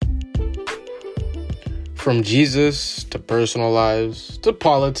From Jesus to personal lives to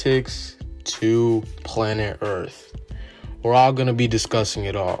politics to planet Earth. We're all going to be discussing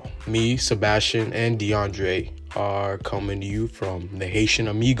it all. Me, Sebastian, and DeAndre are coming to you from the Haitian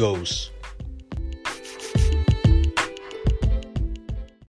Amigos.